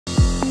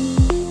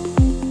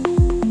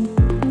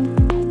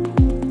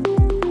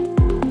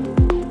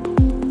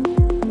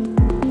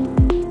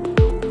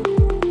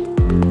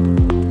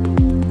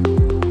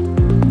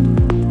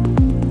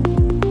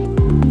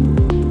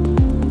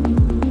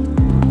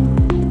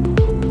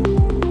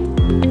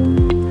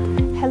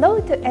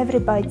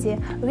everybody.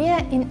 We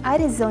are in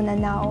Arizona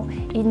now,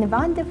 in the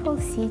wonderful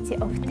city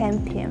of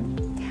Tempe.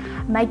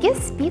 My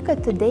guest speaker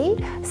today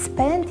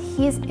spent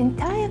his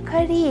entire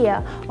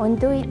career on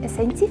doing a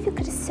scientific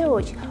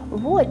research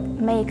what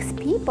makes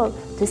people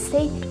to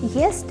say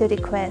yes to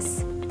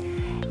requests.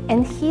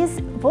 And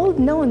his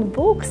well-known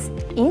books,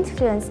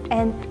 Influence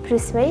and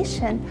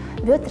Persuasion,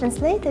 were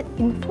translated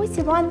in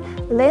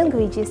 41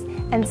 languages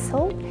and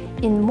sold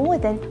in more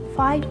than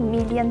 5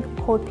 million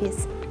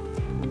copies.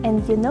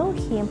 And you know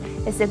him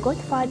as the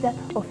godfather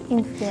of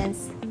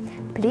influence.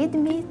 Please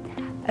meet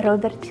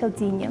Robert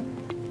Cialdini.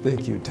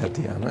 Thank you,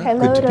 Tatiana.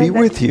 Hello, good to be Robert.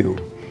 with you.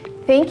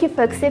 Thank you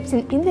for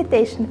accepting the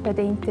invitation for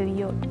the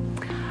interview.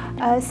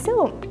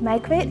 So, my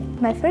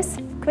first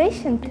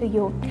question to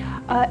you.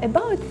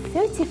 About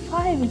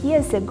 35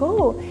 years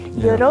ago,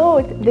 you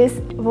wrote this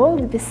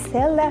world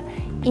bestseller,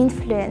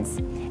 Influence.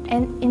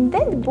 And in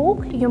that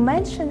book, you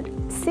mentioned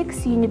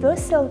 6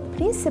 universal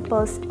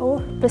principles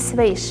of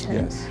persuasion.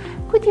 Yes.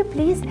 Could you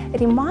please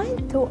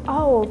remind to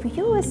our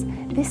viewers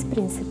these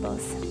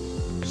principles?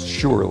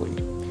 Surely.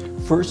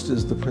 First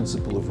is the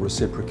principle of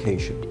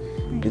reciprocation.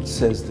 Okay. It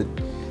says that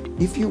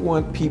if you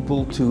want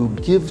people to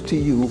give to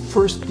you,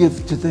 first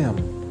give to them.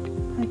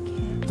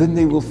 Okay. Then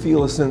they will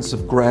feel a sense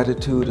of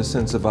gratitude, a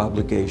sense of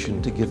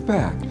obligation to give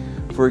back.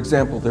 For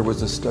example, there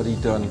was a study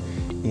done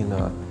in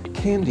a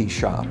candy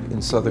shop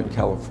in Southern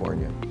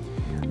California.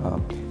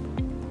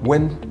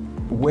 When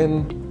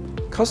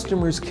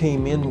customers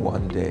came in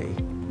one day,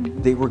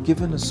 they were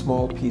given a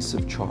small piece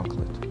of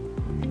chocolate.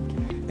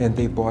 And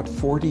they bought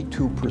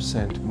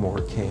 42%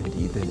 more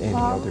candy than any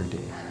other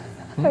day.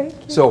 Okay.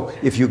 So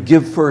if you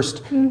give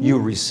first, you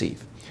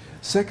receive.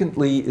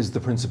 Secondly is the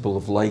principle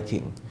of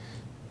liking.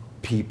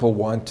 People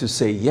want to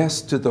say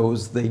yes to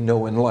those they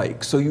know and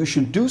like. So you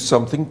should do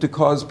something to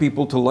cause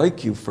people to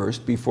like you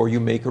first before you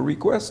make a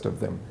request of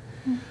them.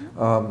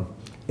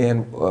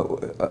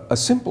 A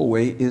simple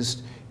way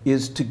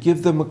is to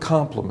give them a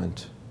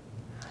compliment.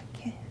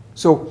 Okay.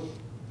 So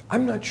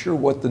I'm not sure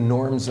what the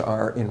norms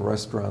are in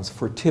restaurants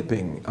for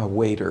tipping a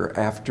waiter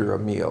after a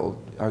meal.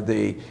 Are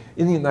they,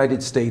 in the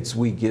United States,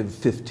 we give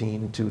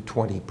 15 to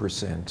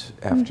 20%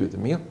 after the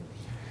meal.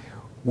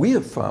 We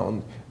have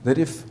found that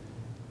if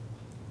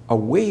a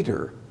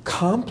waiter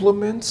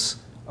compliments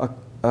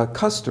a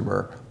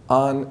customer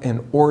on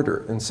an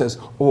order and says,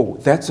 oh,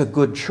 that's a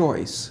good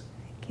choice,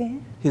 Okay.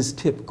 his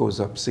tip goes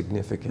up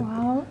significantly.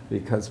 Wow.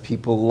 Because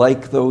people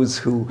like those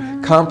who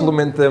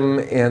compliment them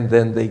and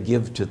then they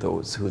give to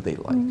those who they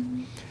like.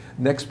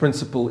 Next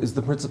principle is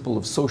the principle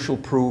of social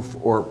proof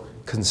or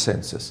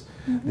consensus.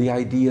 The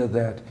idea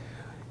that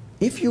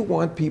if you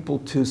want people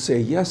to say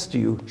yes to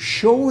you,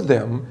 show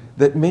them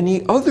that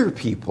many other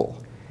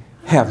people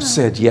have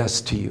said yes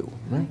to you.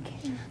 Right?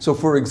 Okay. So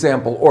for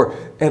example, or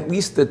at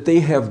least that they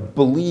have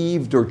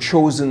believed or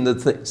chosen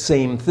the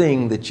same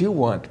thing that you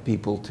want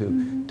people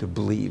to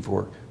believe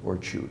or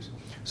choose.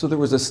 So there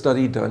was a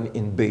study done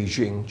in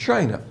Beijing,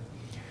 China.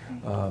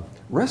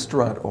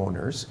 Restaurant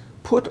owners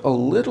put a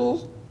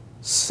little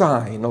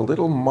sign, a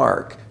little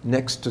mark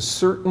next to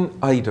certain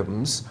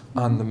items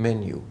on the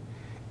menu.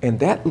 And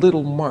that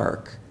little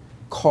mark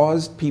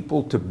caused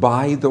people to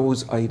buy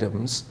those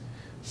items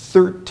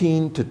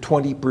 13 to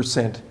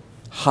 20%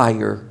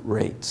 higher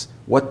rates.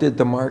 What did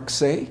the mark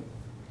say?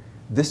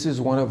 This is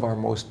one of our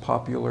most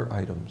popular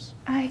items.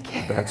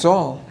 Okay. That's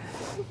all.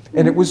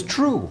 And it was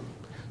true.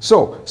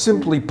 So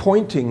simply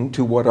pointing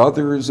to what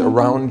others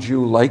around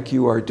you, like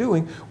you, are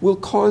doing will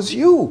cause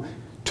you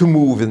to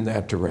move in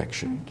that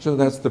direction. So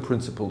that's the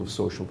principle of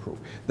social proof.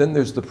 Then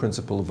there's the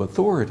principle of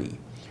authority.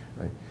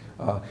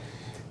 Right?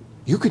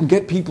 You can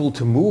get people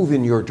to move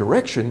in your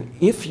direction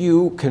if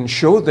you can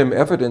show them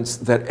evidence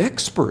that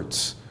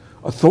experts,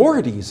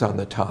 authorities on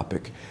the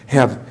topic,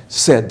 have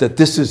said that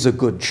this is a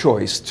good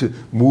choice to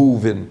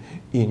move in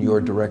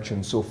your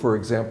direction. So for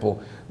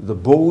example, the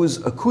Bose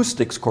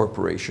Acoustics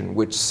Corporation,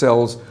 which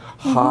sells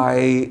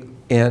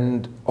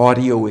high-end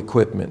audio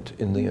equipment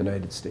in the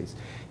United States,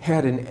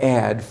 had an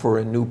ad for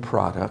a new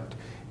product.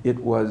 It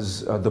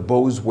was the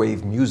Bose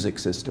Wave music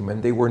system,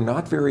 and they were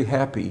not very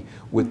happy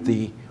with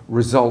the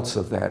results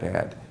of that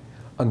ad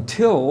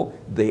until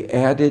they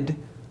added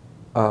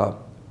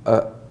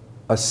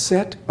a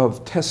set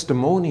of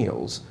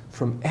testimonials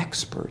from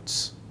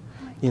experts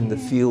in the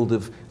field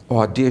of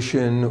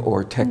audition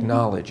or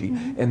technology,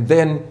 and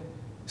then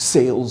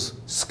sales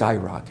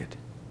skyrocket.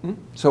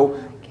 So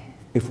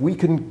if we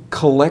can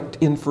collect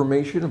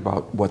information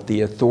about what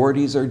the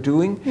authorities are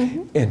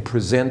doing and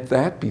present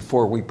that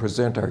before we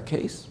present our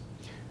case,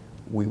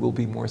 we will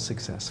be more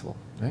successful.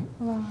 Right?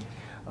 Wow.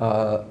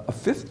 A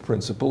fifth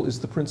principle is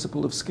the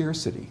principle of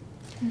scarcity.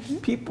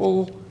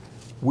 People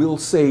will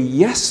say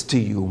yes to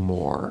you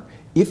more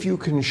if you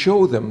can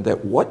show them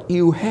that what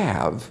you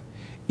have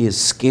is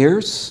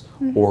scarce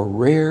or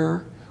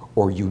rare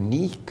or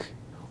unique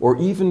or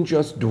even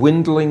just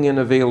dwindling in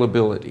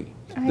availability.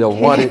 They'll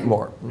want it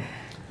more.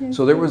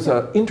 So there was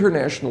an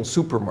international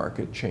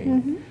supermarket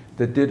chain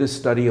that did a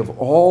study of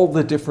all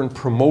the different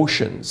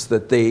promotions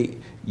that they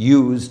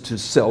used to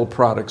sell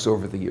products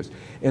over the years.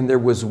 And there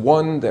was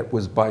one that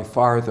was by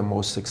far the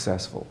most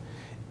successful.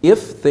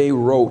 If they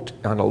wrote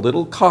on a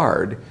little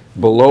card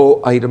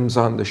below items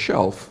on the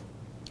shelf,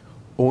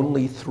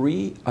 only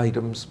 3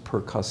 items per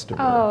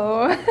customer.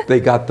 Oh. They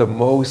got the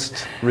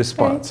most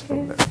response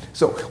from them.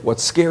 So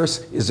what's scarce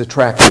is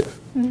attractive.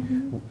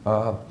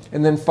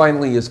 And then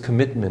finally is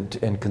commitment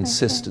and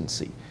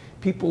consistency.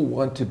 People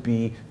want to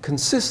be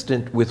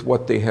consistent with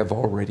what they have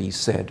already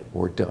said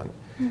or done.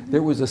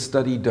 There was a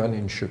study done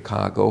in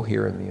Chicago,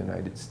 here in the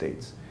United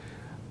States,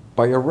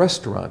 by a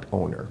restaurant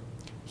owner.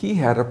 He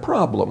had a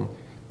problem.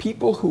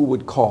 People who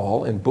would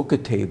call and book a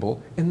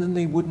table, and then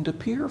they wouldn't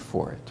appear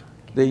for it.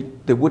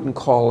 They wouldn't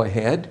call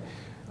ahead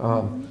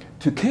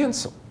to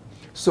cancel.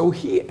 So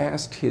he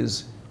asked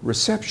his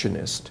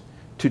receptionist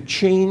to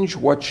change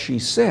what she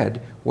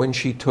said when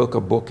she took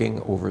a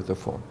booking over the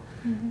phone.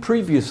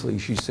 Previously,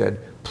 she said,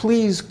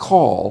 please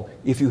call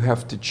if you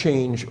have to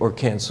change or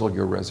cancel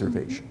your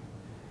reservation.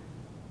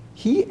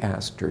 He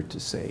asked her to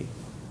say,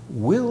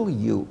 will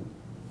you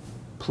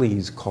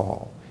please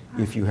call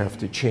if you have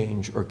to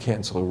change or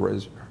cancel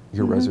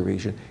your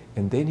reservation?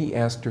 And then he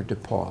asked her to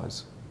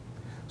pause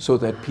so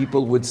that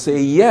people would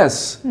say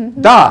yes,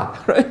 da,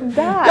 right?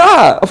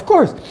 Da, of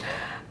course.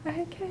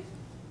 Okay.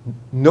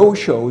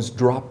 No-shows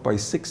dropped by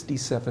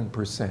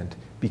 67%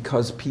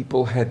 because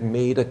people had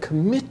made a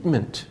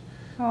commitment,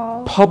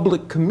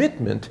 public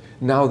commitment.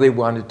 Now they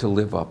wanted to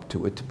live up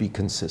to it, to be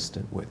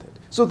consistent with it.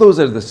 So those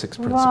are the 6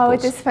 principles. Wow,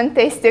 it is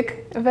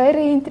fantastic.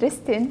 Very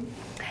interesting.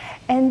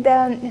 And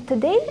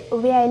today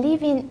we are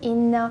living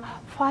in a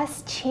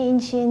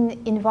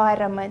fast-changing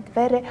environment,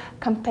 very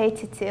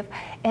competitive.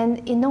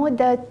 And in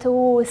order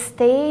to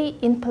stay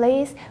in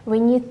place, we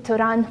need to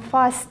run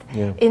fast.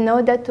 Yeah. In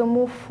order to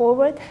move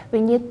forward,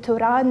 we need to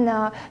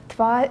run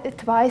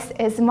twice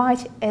as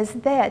much as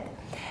that.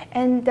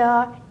 And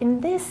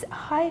in this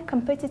high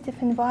competitive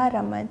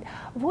environment,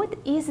 what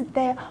is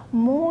the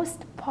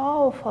most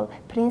powerful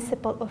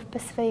principle of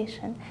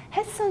persuasion?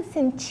 Has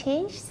something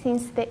changed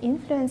since the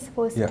influence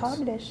was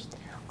published?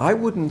 I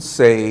wouldn't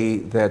say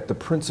that the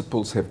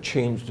principles have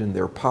changed in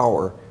their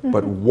power,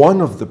 but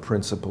one of the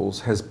principles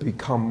has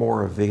become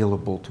more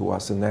available to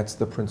us, and that's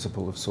the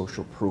principle of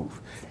social proof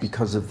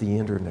because of the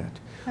internet.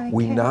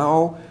 We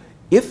now,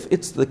 if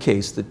it's the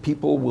case that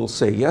people will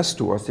say yes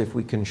to us, if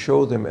we can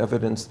show them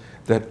evidence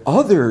that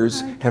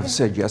others have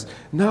said yes,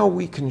 now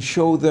we can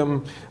show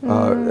them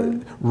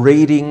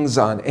ratings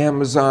on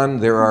Amazon.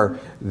 There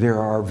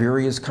are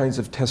various kinds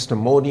of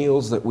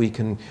testimonials that we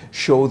can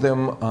show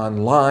them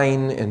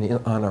online and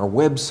on our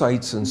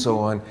websites and so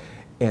on.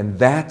 And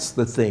that's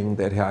the thing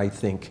that I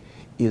think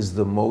is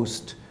the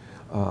most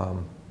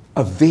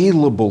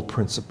available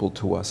principle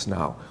to us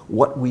now.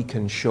 What we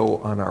can show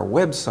on our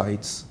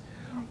websites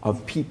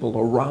of people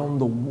around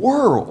the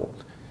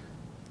world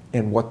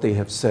and what they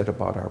have said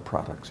about our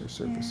products or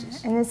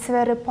services. And it's a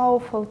very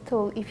powerful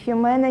tool. If you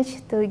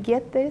manage to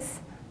get this,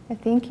 I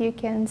think you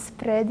can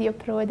spread your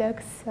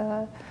products.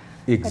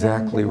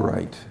 Exactly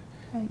right.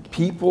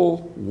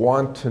 People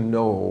want to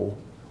know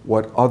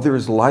what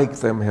others like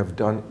them have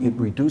done. It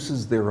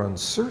reduces their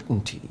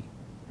uncertainty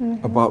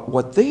about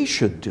what they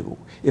should do.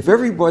 If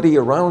everybody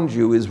around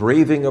you is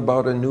raving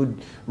about a new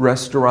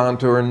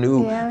restaurant or a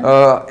new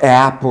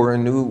app or a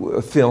new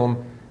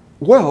film,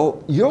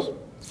 well, you'll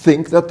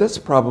think that that's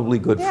probably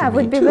good for me too. Yeah, I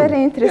would be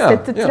very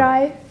interested to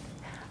try.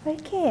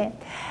 Okay.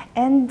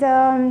 And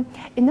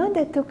in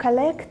order to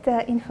collect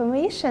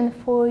information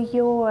for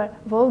your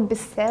world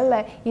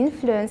bestseller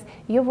Influence,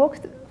 you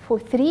worked for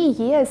 3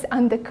 years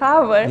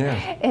undercover,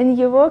 and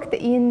you worked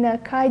in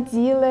car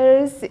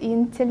dealers,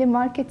 in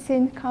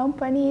telemarketing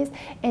companies,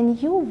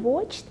 and you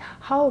watched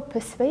how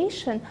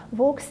persuasion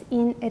works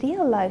in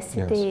real life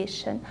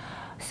situation.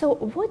 So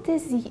what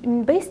is,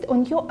 based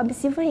on your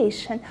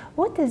observation,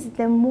 what is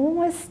the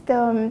most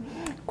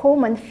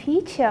common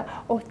feature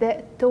of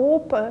the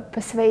top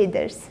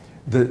persuaders?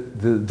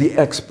 The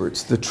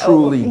experts, the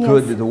truly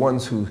good, the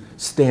ones who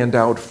stand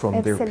out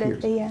from their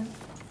peers. Yeah.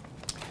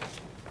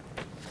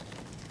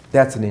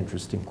 That's an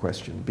interesting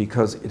question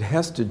because it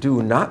has to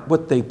do not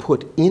what they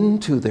put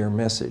into their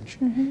message,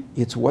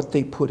 it's what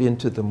they put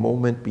into the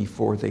moment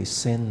before they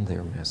send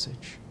their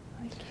message.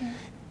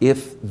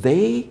 If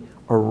they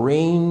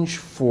arrange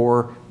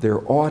for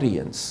their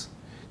audience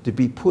to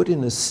be put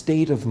in a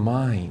state of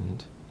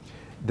mind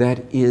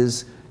that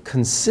is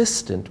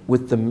consistent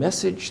with the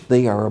message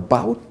they are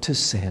about to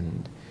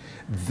send,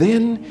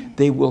 then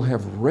they will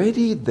have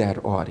readied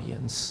that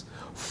audience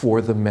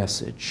for the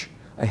message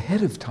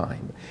ahead of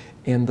time.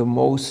 And the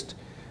most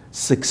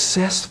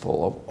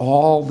successful of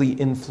all the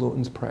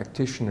influence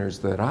practitioners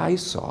that I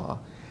saw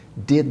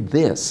did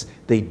this.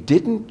 They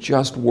didn't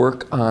just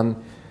work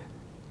on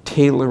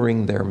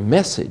tailoring their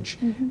message,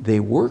 they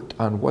worked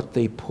on what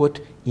they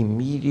put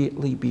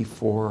immediately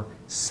before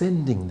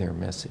sending their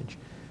message.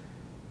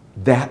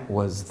 That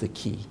was the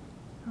key.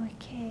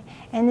 Okay,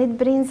 and it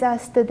brings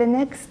us to the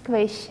next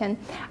question.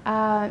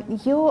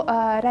 You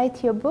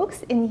write your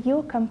books and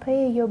you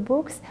compare your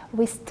books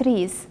with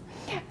trees.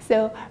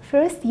 So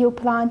first you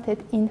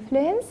planted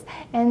influence,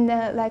 and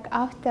like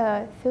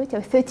after 30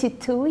 or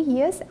 32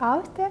 years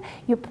after,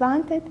 you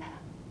planted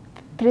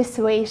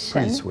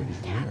persuasion. Persuasion,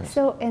 yes.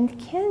 So, and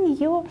can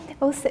you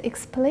also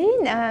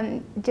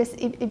explain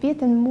just a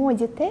bit in more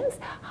details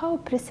how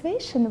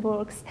persuasion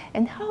works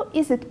and how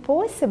is it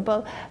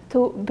possible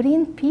to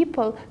bring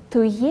people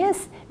to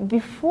yes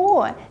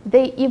before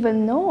they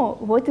even know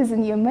what is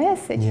in your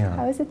message? Yeah.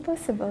 How is it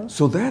possible?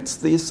 So that's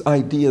this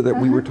idea that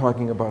we were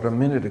talking about a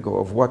minute ago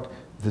of what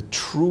the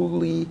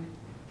truly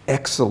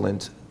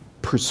excellent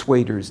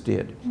persuaders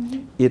did.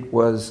 It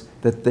was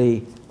that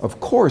they, of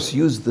course,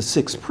 used the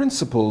 6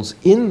 principles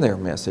in their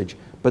message,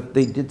 but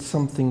they did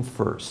something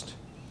first.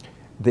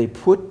 They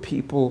put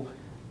people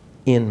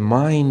in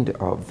mind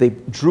of, they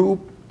drew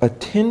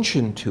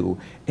attention to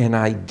an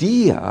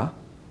idea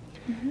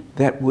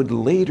that would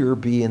later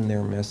be in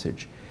their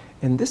message.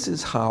 And this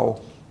is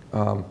how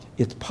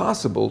it's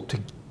possible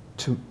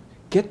to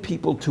get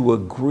people to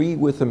agree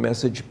with a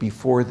message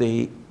before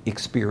they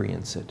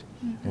experience it.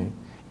 Right?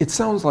 It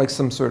sounds like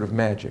some sort of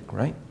magic,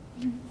 right?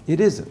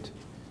 It isn't.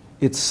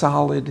 It's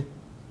solid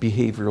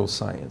behavioral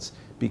science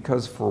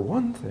because, for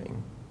one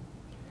thing,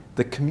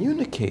 the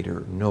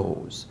communicator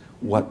knows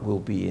what will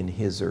be in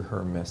his or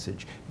her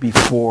message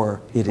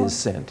before it is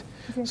sent.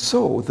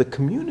 So the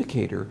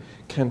communicator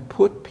can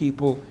put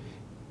people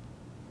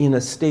in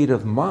a state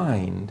of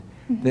mind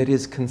that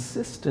is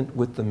consistent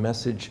with the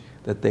message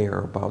that they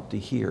are about to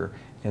hear,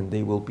 and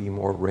they will be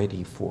more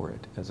ready for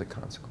it as a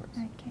consequence.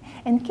 Okay.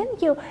 And can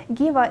you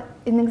give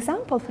an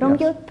example from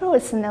your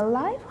personal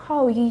life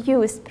how you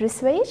use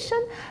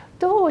persuasion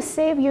to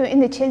save you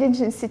in a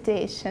challenging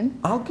situation?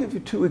 I'll give you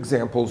 2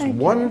 examples. Okay.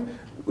 One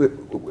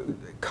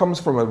comes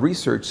from a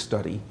research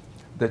study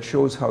that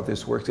shows how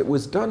this works. It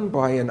was done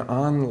by an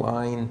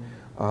online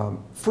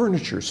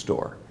furniture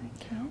store.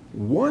 Okay.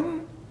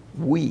 1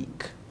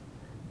 week,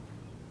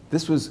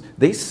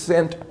 they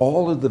sent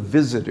all of the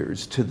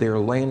visitors to their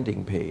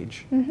landing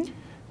page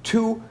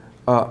to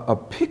a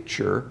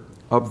picture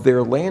of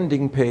their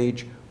landing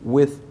page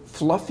with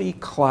fluffy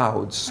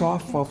clouds,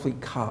 soft fluffy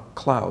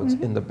clouds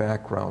in the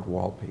background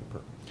wallpaper.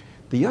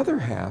 The other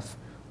half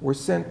were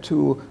sent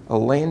to a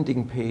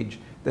landing page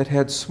that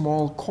had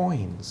small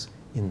coins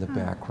in the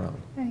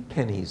background,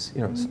 pennies,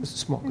 you know,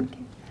 small.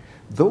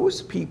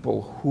 Those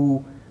people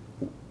who,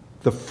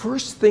 the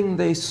first thing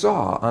they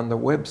saw on the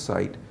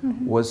website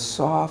was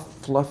soft,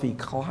 fluffy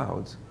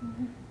clouds,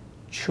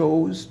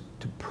 chose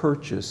to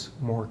purchase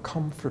more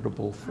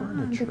comfortable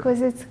furniture.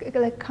 Because it's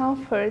like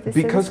comfort. It's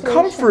because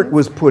comfort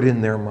was put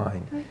in their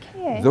mind.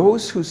 Okay.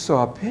 Those who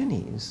saw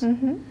pennies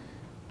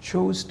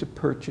chose to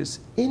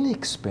purchase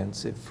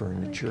inexpensive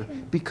furniture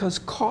because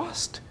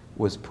cost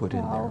was put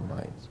in their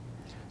minds.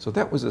 So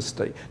that was a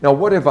study. Now,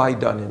 what have I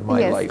done in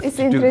my life it's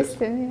to do this?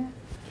 interesting. Yeah.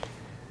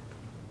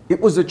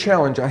 It was a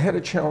challenge. I had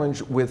a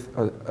challenge with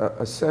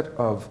a set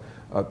of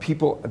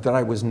people that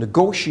I was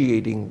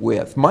negotiating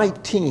with. My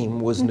team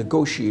was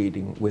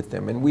negotiating with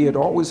them, and we had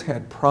always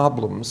had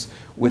problems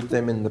with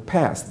them in the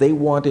past. They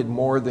wanted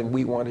more than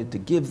we wanted to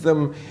give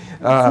them,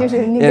 and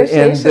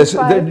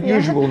the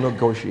usual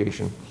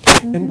negotiation.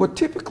 And what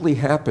typically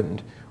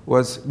happened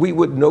was we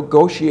would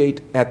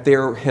negotiate at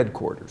their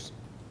headquarters.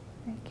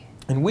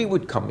 And we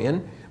would come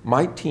in,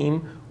 my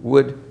team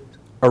would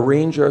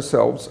arrange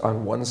ourselves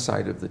on one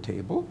side of the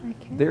table.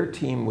 Their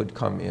team would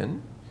come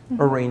in,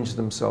 arrange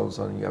themselves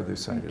on the other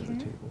side of the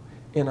table.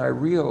 And I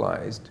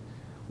realized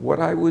what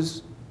I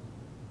was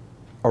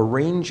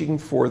arranging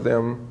for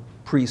them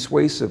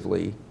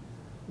persuasively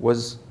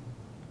was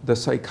the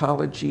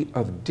psychology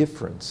of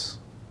difference,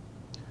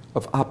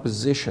 of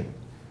opposition.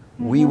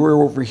 We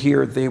were over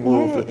here, they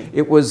were over.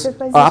 It was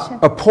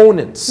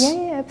opponents.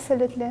 Yeah,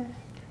 absolutely.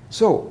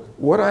 So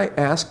what I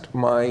asked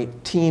my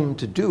team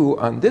to do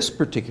on this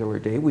particular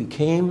day, we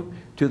came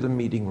to the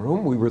meeting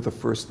room, we were the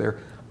first there.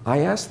 I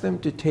asked them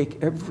to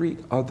take every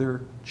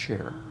other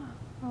chair.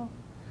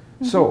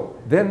 So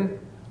then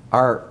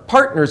our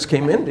partners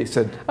came in, they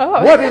said,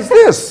 what is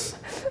this?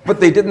 But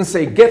they didn't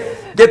say,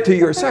 get to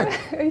your side.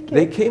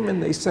 They came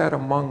and they sat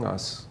among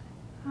us.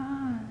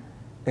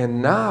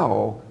 And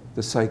now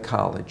the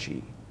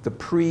psychology, the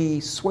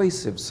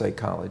persuasive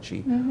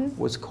psychology,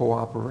 was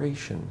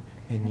cooperation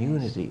and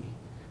unity.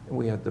 And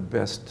we had the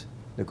best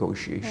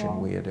negotiation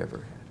we had ever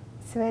had.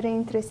 It's very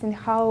interesting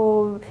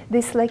how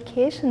this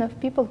location of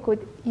people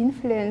could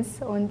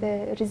influence on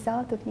the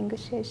result of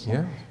negotiation.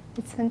 Yeah.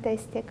 It's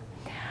fantastic.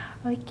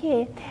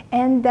 Okay,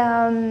 and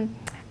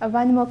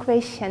one more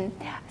question.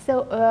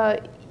 So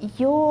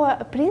your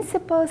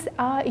principles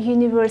are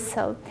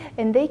universal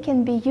and they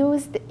can be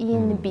used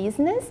in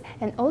business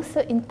and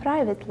also in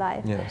private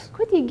life. Yes.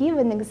 Could you give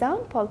an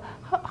example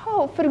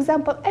how, for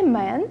example, a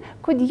man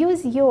could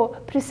use your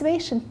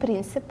persuasion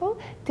principle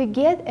to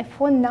get a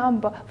phone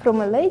number from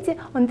a lady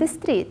on the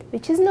street,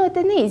 which is not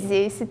an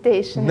easy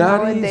situation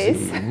nowadays.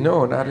 Not easy.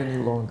 No, not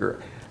any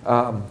longer.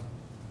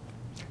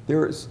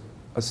 There's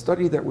a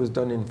study that was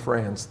done in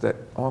France that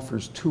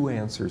offers two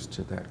answers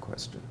to that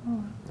question.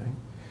 Right?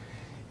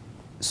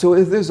 So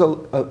if there's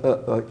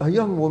a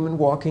young woman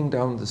walking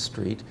down the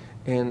street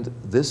and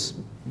this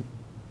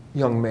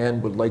young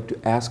man would like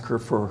to ask her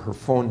for her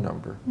phone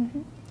number,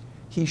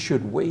 he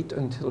should wait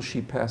until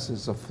she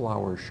passes a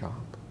flower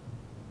shop.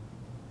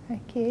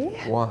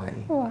 Okay. Why?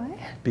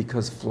 Why?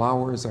 Because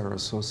flowers are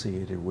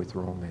associated with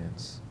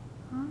romance.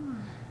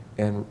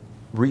 And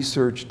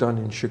research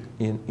done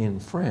in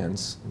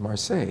France,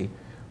 Marseille,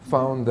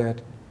 found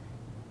that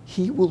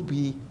he will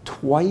be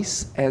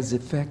twice as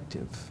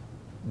effective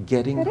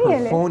getting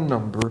her phone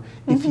number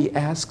if he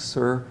asks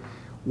her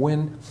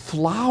when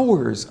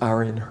flowers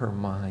are in her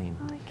mind.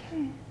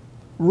 Okay.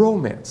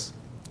 Romance.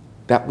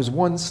 That was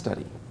one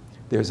study.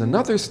 There's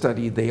another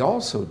study they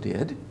also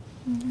did.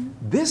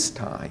 This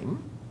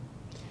time,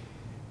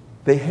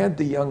 they had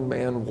the young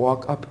man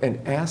walk up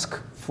and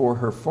ask for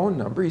her phone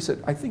number. He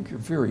said, I think you're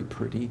very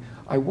pretty.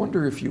 I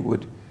wonder if you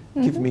would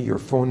give me your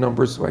phone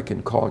number so I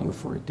can call you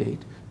for a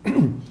date,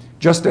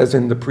 just as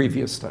in the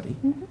previous study.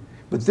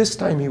 But this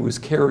time he was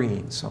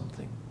carrying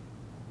something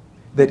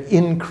that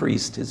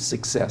increased his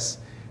success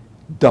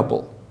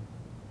double.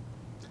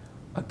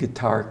 A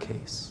guitar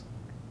case.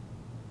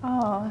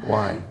 Oh.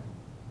 Why?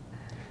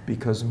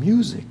 Because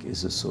music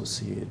is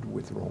associated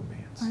with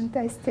romance.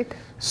 Fantastic.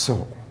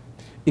 So,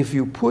 if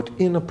you put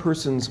in a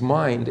person's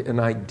mind an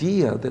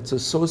idea that's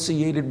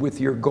associated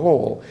with your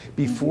goal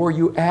before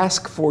you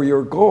ask for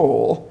your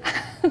goal,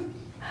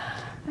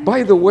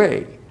 by the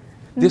way,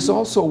 this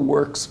also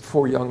works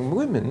for young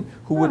women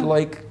who would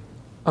like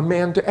a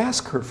man to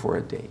ask her for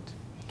a date.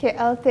 Okay,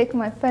 I'll take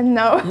my pen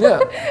now.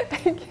 Yeah.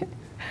 Okay.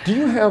 Do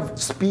you have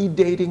speed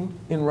dating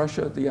in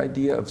Russia, the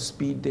idea of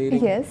speed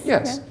dating? Yes.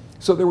 Yes. Yeah.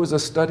 So there was a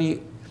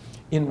study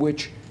in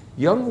which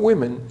young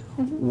women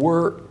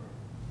were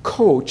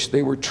coached,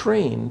 they were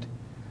trained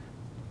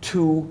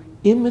to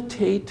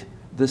imitate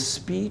the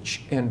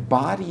speech and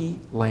body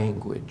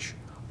language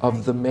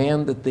of the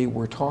man that they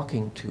were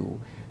talking to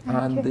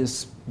on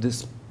this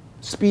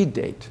speed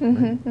date.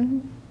 Right?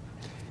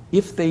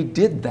 If they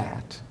did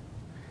that,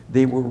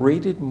 they were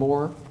rated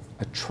more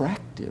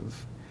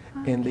attractive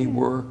and they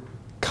were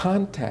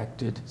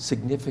contacted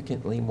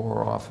significantly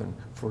more often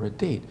for a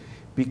date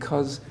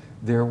because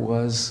there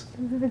was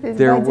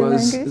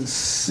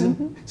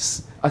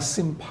a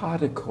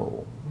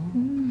simpatico.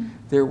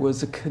 There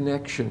was a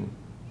connection,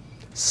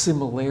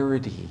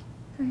 similarity,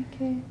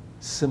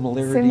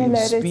 similarity of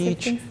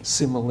speech,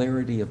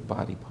 similarity of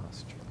body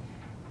posture.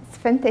 It's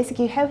fantastic.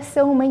 You have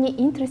so many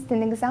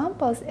interesting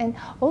examples, and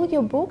all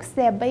your books,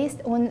 they are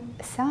based on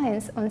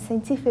science, on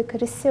scientific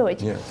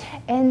research. Yes.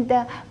 And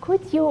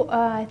could you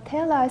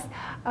tell us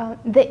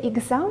the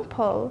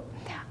example,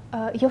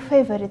 your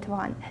favorite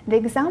one, the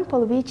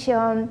example which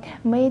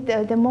made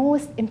the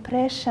most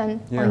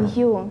impression on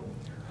you?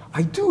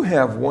 I do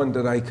have one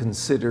that I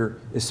consider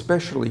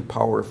especially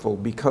powerful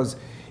because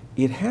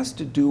it has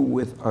to do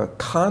with a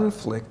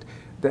conflict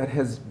that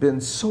has been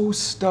so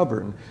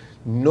stubborn,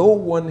 no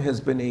one has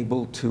been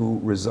able to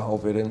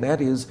resolve it, and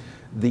that is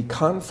the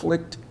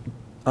conflict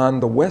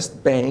on the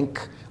West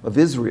Bank of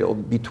Israel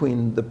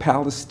between the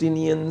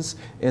Palestinians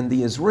and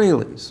the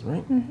Israelis,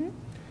 right?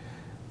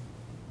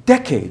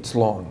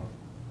 Decades-long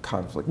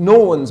conflict. No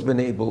one's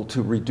been able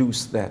to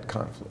reduce that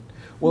conflict.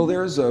 Well,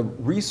 there's a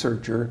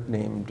researcher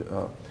named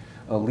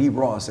Lee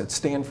Ross at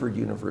Stanford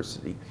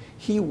University.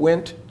 He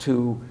went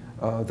to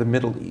the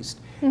Middle East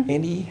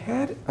and he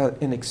had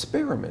an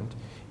experiment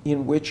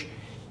in which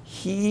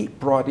he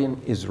brought in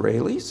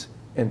Israelis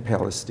and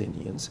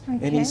Palestinians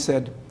and he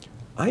said,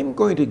 I'm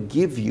going to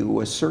give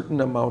you a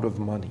certain amount of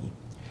money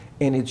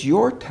and it's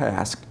your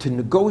task to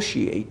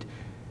negotiate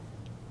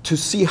to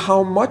see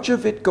how much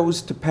of it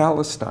goes to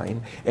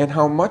Palestine and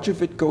how much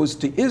of it goes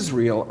to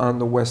Israel on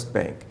the West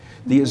Bank.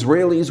 The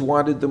Israelis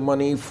wanted the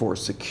money for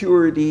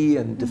security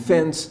and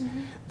defense.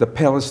 The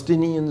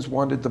Palestinians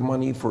wanted the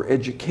money for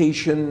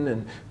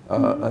education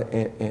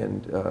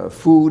and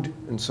food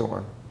and so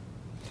on.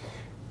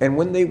 And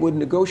when they would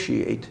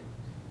negotiate,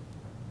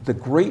 the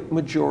great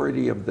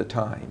majority of the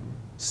time,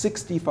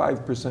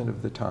 65%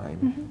 of the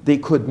time, they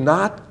could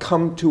not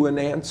come to an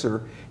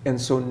answer, and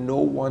so no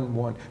one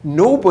won.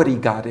 Nobody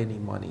got any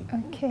money.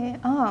 Okay.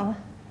 Oh.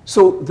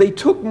 So they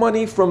took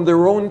money from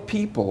their own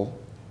people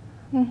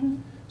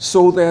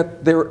so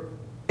that their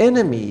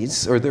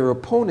enemies or their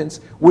opponents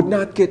would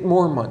not get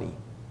more money.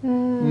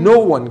 No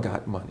one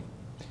got money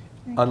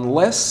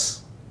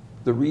unless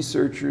the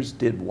researchers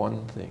did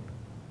one thing.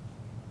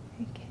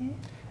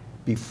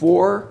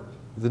 Before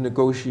the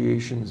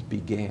negotiations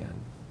began,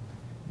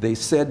 they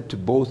said to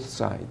both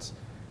sides,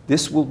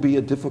 this will be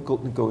a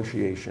difficult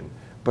negotiation,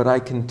 but I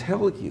can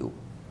tell you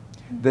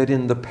that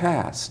in the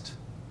past,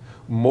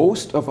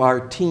 most of our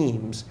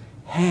teams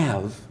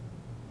have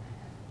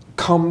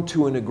come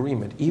to an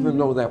agreement, even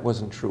though that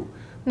wasn't true,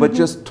 but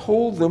just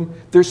told them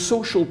there's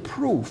social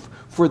proof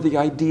for the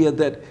idea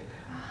that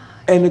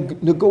a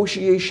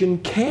negotiation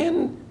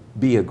can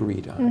be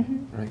agreed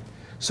on, right?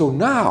 So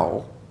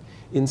now,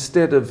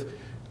 instead of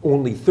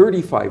only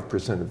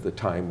 35% of the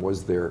time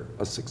was there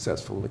a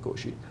successful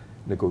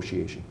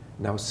negotiation.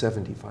 Now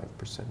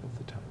 75% of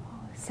the time.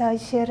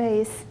 Such a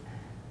race.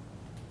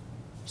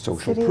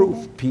 Social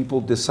proof.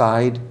 People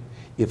decide,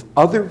 if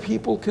other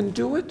people can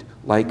do it,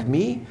 like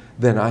me,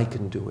 then I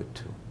can do it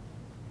too.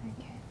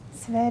 Okay.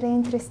 It's very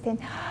interesting.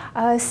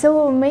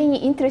 So many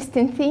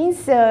interesting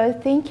things.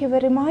 Thank you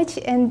very much.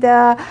 And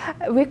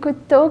we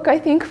could talk, I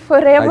think,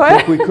 forever.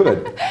 I think we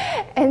could.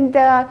 And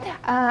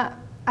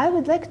I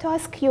would like to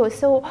ask you,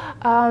 so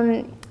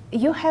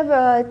you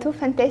have two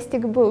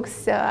fantastic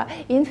books,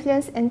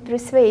 Influence and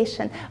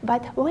Persuasion,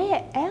 but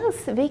where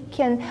else we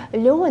can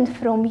learn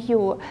from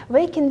you?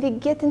 Where can we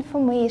get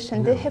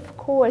information? Do you have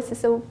courses?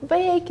 So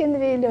where can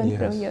we learn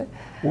from you?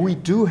 We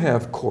do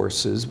have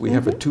courses. We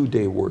have a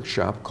 2-day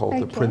workshop called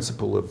the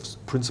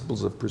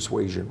Principles of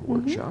Persuasion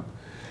Workshop.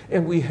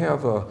 And we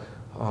have a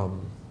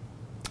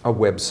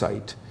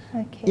website,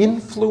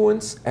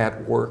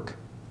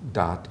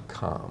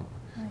 influenceatwork.com.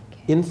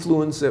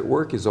 Influence at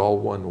Work is all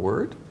one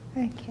word.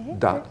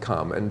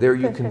 .com, and there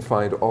you can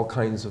find all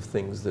kinds of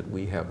things that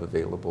we have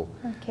available.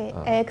 Okay,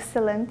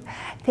 excellent.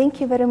 Thank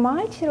you very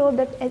much,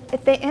 Robert.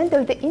 At the end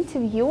of the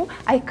interview,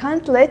 I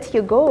can't let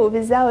you go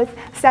without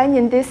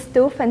signing these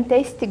two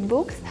fantastic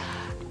books,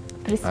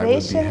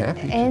 Persuasion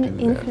and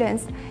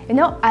Influence. You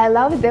know, I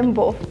love them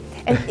both.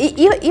 And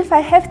if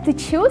I have to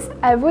choose,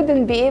 I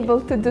wouldn't be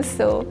able to do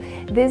so.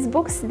 These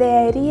books,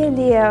 they are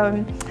really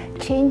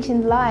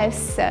changing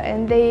lives,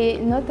 and they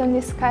not only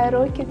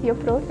skyrocket your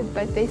profit,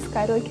 but they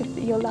skyrocket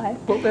your life.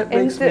 Well, that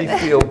makes me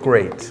feel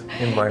great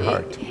in my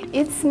heart.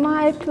 It's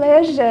my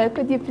pleasure.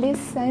 Could you please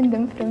sign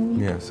them from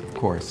me? Yes, of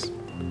course.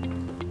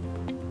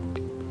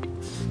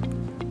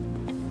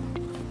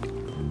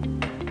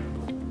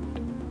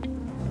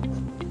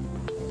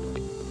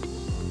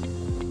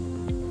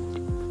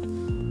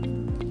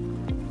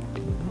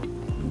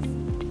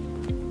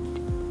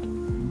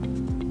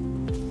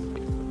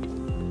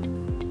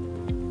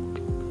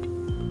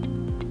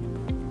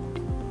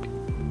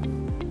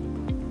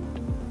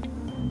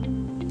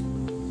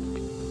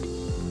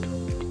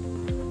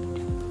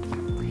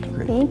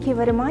 Thank you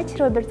very much,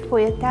 Robert, for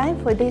your time,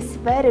 for this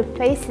very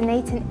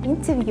fascinating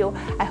interview.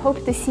 I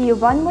hope to see you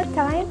one more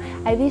time.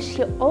 I wish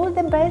you all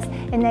the best,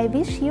 and I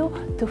wish you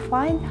to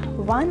find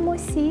one more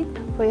seed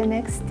for your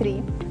next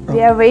tree.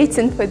 We are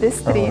waiting for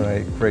this tree. All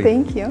right, great.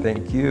 Thank you.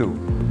 Thank you.